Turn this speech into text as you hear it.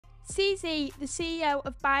CZ, the CEO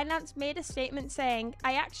of Binance, made a statement saying,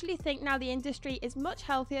 "I actually think now the industry is much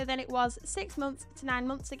healthier than it was 6 months to 9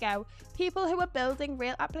 months ago. People who are building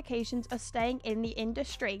real applications are staying in the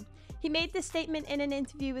industry." He made this statement in an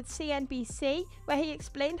interview with CNBC, where he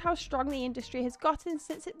explained how strong the industry has gotten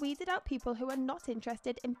since it weeded out people who are not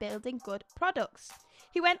interested in building good products.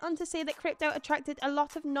 He went on to say that crypto attracted a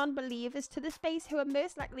lot of non-believers to the space who are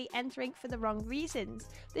most likely entering for the wrong reasons.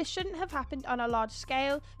 This shouldn't have happened on a large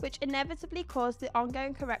scale, which inevitably caused the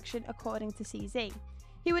ongoing correction, according to CZ.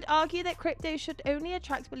 He would argue that crypto should only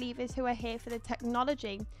attract believers who are here for the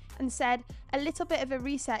technology, and said, "A little bit of a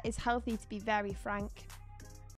reset is healthy, to be very frank."